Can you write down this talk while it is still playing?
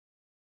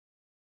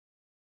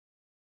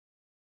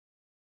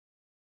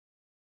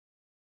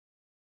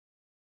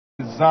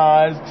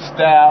designs,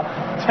 style,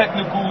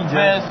 technical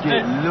events,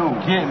 get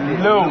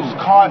loose,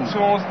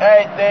 cartoons,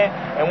 everything.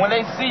 And when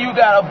they see you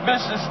got a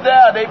vicious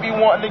style, they be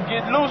wanting to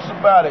get loose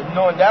about it. You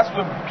know, and that's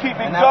what keep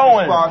it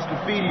going. Sparks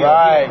graffiti.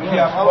 Right,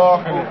 keep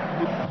sparking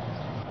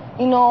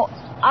it. You know,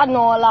 I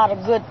know a lot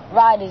of good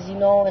riders, you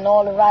know, and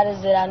all the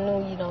riders that I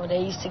knew, you know, they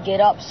used to get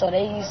up. So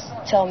they used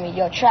to tell me,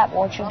 yo, Trap,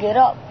 won't you get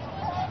up?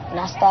 And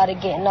I started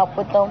getting up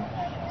with them.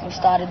 We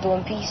started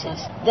doing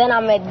pieces. Then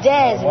I met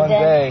Dez. One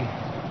day,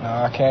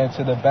 I came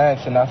to the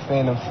bench and I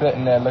seen him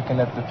sitting there looking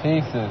at the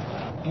pieces.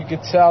 You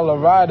could tell a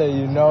rider,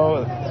 you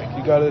know, like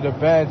you go to the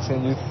bench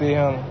and you see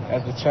him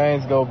as the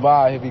trains go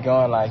by, he'll be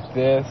going like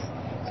this.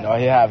 You know,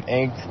 he'll have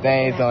ink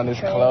stains on his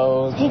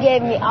clothes. He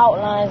gave me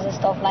outlines and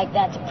stuff like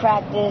that to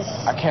practice.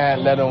 I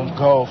can't let him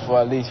go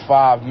for at least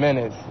 5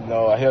 minutes, you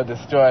know, or he'll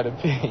destroy the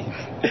piece.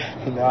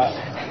 You know,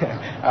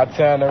 I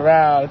turn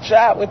around,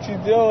 Trap, what you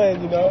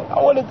doing? You know,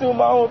 I want to do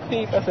my own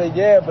piece. I said,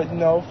 yeah, but, you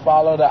know,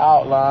 follow the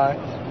outline.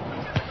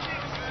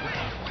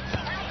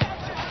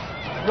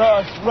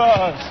 Rush.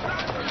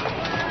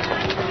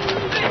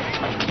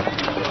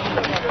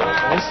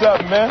 What's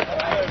up, man?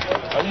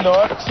 You know,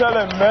 I'm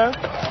chilling, man.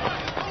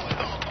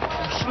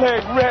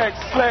 Slick Rick,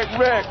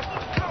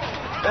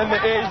 in the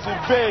Asian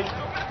Bay.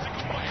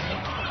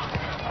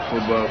 For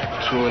about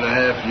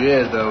 2.5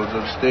 years, I was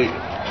upstate,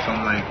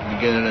 from like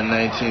beginning of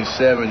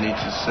 1970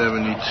 to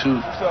 72.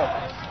 What's up?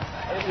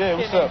 Yeah,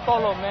 what's up?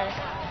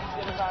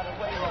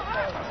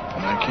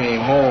 When I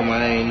came home,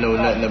 I ain't know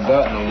nothing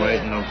about no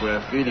writing, no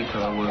graffiti,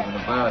 because I wasn't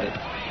about it.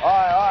 All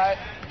right,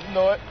 you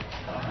know it.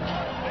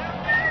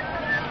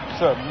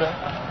 What's up, man?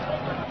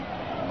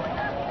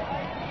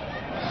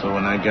 So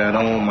when I got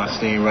home, I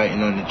seen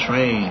writing on the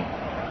train.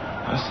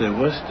 I said,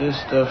 what's this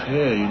stuff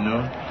here, you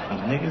know?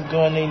 Those niggas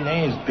doing their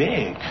names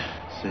big.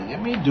 I said, let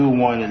me do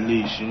one at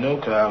least, you know,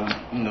 because I was,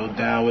 you know,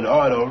 down with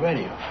art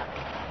already.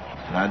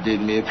 And I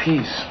did me a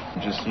piece,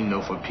 just, you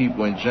know, for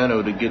people in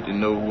general to get to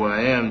know who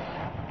I am.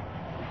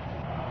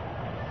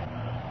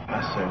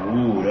 I said,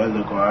 ooh, that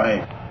look all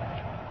right.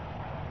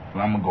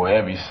 Well, I'm going to go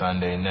every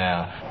Sunday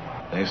now.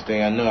 Next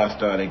thing I know, I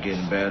started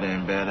getting better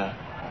and better.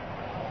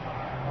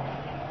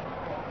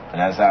 And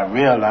as I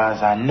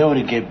realized I knew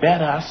to get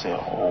better, I said,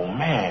 oh,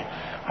 man,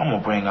 I'm going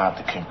to bring out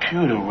the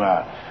computer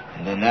rock.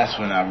 And then that's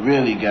when I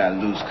really got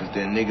loose, because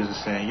then niggas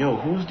were saying, yo,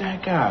 who's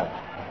that guy?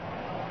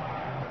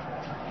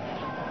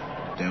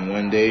 Then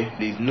one day,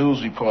 these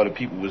news reporter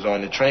people was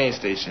on the train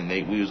station.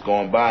 We was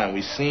going by, and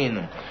we seen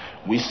them.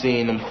 We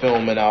seen them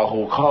filming our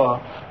whole car.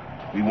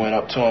 We went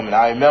up to them, and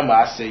I remember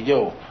I said,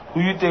 yo, who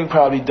you think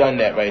probably done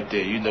that right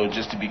there? You know,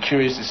 just to be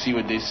curious to see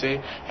what they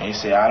say. And he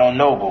said, I don't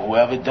know, but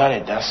whoever done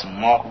it, that's some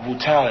remarkable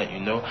talent, you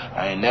know.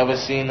 I ain't never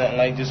seen nothing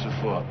like this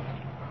before.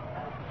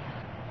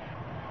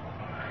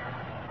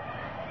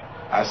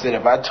 I said,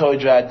 if I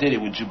told you I did it,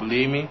 would you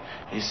believe me?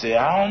 He said,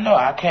 I don't know,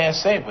 I can't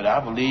say, but I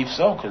believe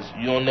so, because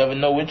you don't never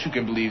know what you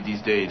can believe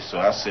these days. So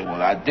I said,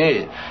 well, I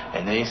did.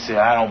 And then he said,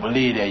 I don't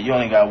believe that, you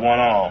only got one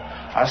arm.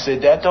 I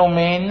said, that don't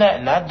mean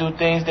nothing. I do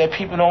things that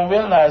people don't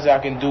realize I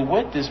can do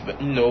with this,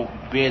 but, you know,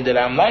 being that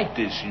I'm like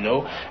this, you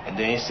know. And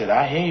then he said,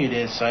 I hear you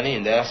then, Sonny.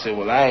 And then I said,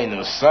 well, I ain't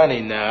no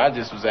Sonny now. I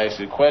just was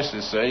asking a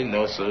question, sir, you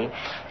know, so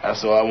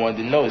that's all I wanted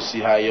to know, to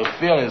see how your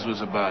feelings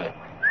was about it.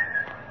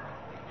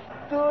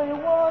 Do you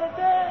want to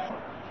dance?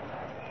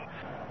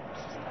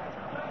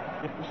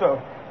 What's up?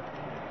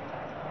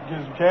 You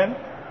get some candy?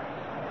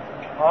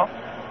 Huh?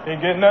 You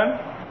ain't getting nothing?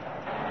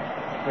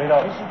 Straight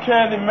up. Get some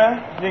candy,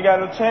 man. You ain't got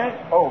no chance?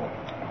 Oh.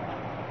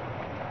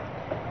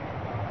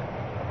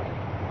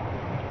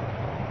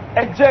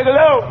 Hey,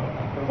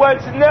 Juggalo, what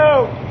you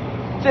know?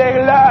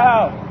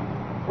 Juggalo,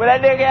 where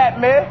that nigga at,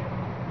 man?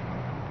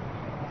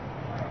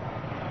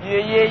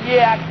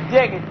 Yeah, I can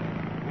dig it.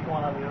 We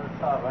going on the other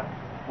side,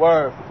 right?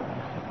 Word.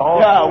 Oh,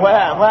 yeah,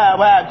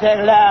 wow, check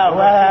it out,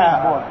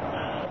 wow.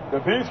 The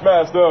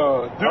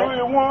Beastmaster, do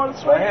you want to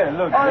swing? Right here,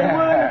 look. Are you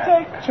willing to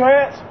take a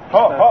chance?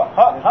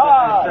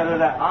 Instead of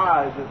that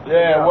eye, just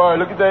yeah,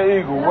 word, look at that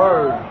eagle,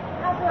 word.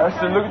 I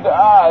said, look at the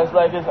eyes,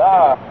 like his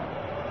eye.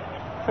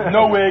 You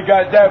know where he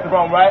got that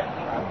from, right?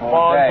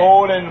 Von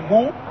Gold and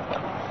who?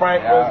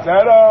 Frank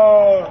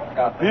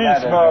Rosetta.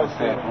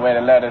 Beastmaster. The way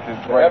the letters is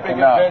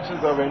breaking up. Epic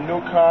Adventures of a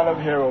New Kind of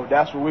Hero.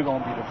 That's what we're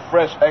going to be, the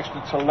fresh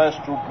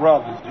extraterrestrial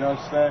brothers. You know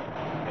what I'm saying?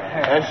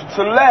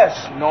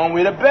 Extraterrestrial. Knowing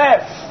we the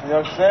best. You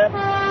know what I'm saying?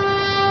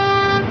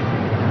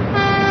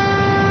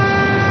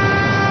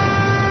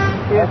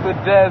 It's the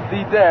Dez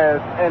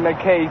and the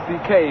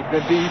Kase2, the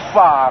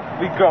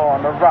D5. We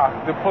gonna rock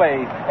the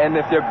place. And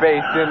if you're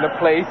based in the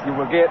place, you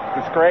will get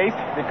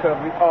disgraced because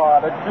we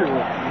are the crew.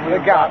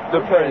 We got the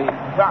place.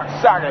 Rock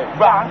socket,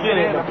 rock it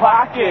in the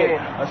pocket.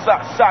 A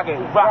socket,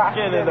 rock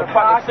it in the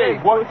pocket.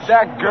 Say, what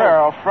that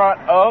girl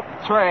front of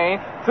train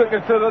took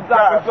it to the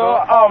doctor, so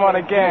I'm on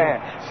again.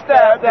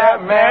 Stabbed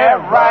that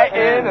man right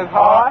in his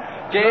heart.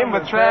 Gave him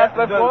a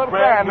transfer for a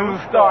brand new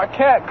start.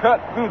 Can't cut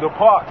through the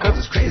park. Cause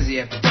it's crazy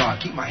after dark.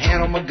 Keep my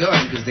hand on my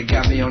gun cause they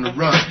got me on the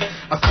run.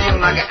 I feel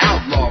like an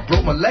outlaw.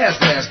 Broke my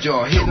last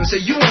jaw. Hit him, say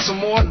you want some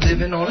more?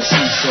 Living on a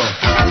seesaw.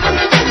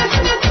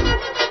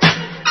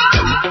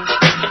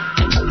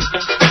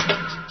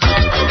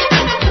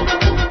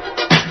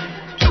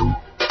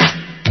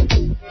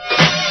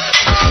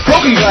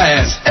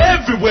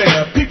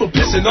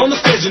 Rapping on the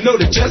stage, you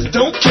know they just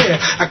don't care.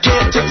 I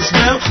can't take the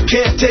smell,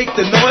 can't take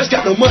the noise.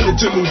 Got no money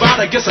to move out,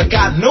 I guess I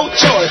got no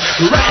choice.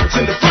 Rats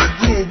in the front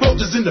room,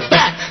 roaches in the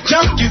back,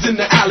 junkies in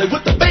the alley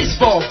with the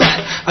baseball bat.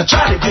 I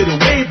tried to get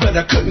away, but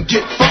I couldn't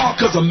get far,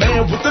 cause a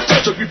man with a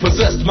tow truck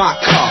repossessed my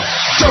car.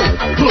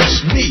 Don't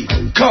push me,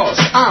 cause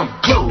I'm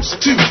close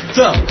to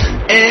the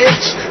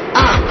edge.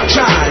 I'm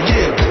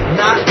trying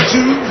not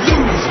to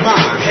lose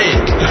my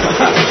head.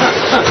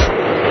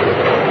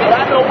 But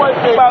I know one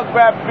thing about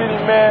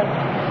graffiti,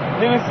 man.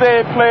 Niggas say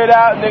it played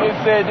out, niggas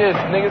say this,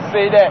 niggas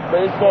say that.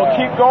 But it's gonna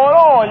keep going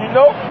on, you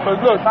know? Cause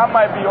look, I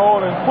might be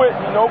old and quit,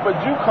 you know, but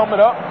you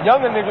coming up,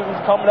 younger niggas is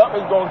coming up,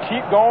 it's gonna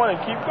keep going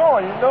and keep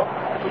going, you know?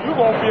 So you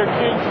gonna be a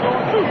king soon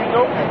too, you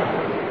know?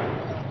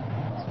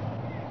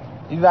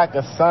 He's like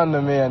a son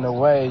to me in a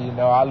way, you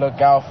know. I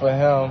look out for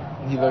him,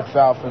 he looks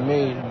out for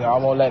me. You know, I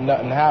won't let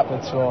nothing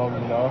happen to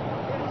him, you know.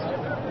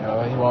 You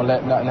know, he won't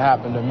let nothing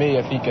happen to me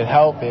if he could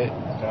help it,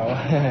 you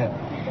know.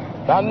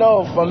 I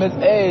know from his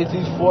age,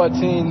 he's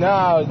 14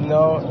 now, you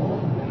know,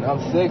 and I'm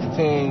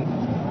 16.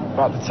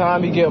 By the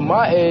time he get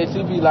my age,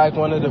 he'll be like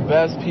one of the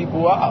best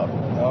people out,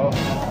 you know.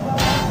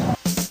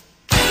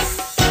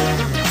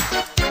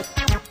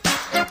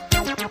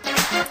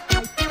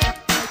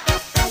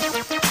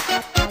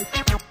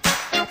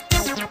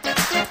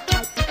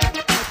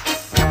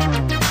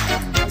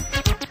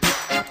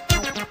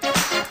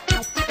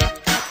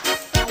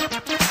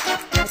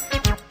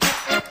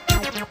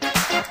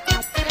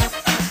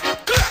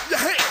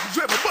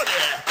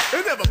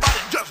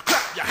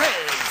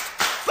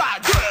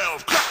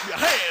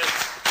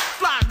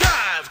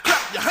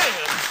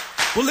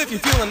 Well, if you're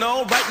feeling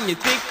all right and you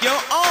think you're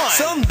on,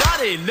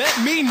 somebody let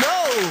me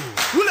know.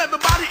 Will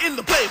everybody in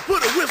the place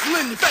put a whistle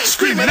in your face,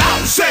 screaming out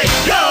and say,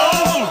 go,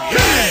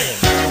 yeah!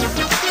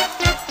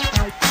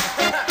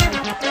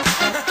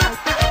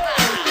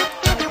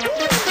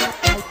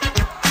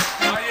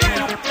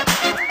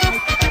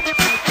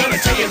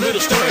 Gonna tell you a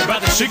little story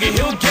about the Sugar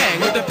Hill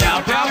Gang with the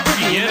pow pow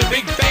boogie and a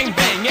big bang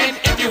bang. And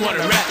if you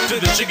wanna rap to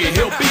the Sugar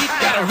Hill beat,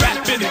 gotta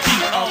rap to the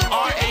key of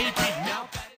R.A.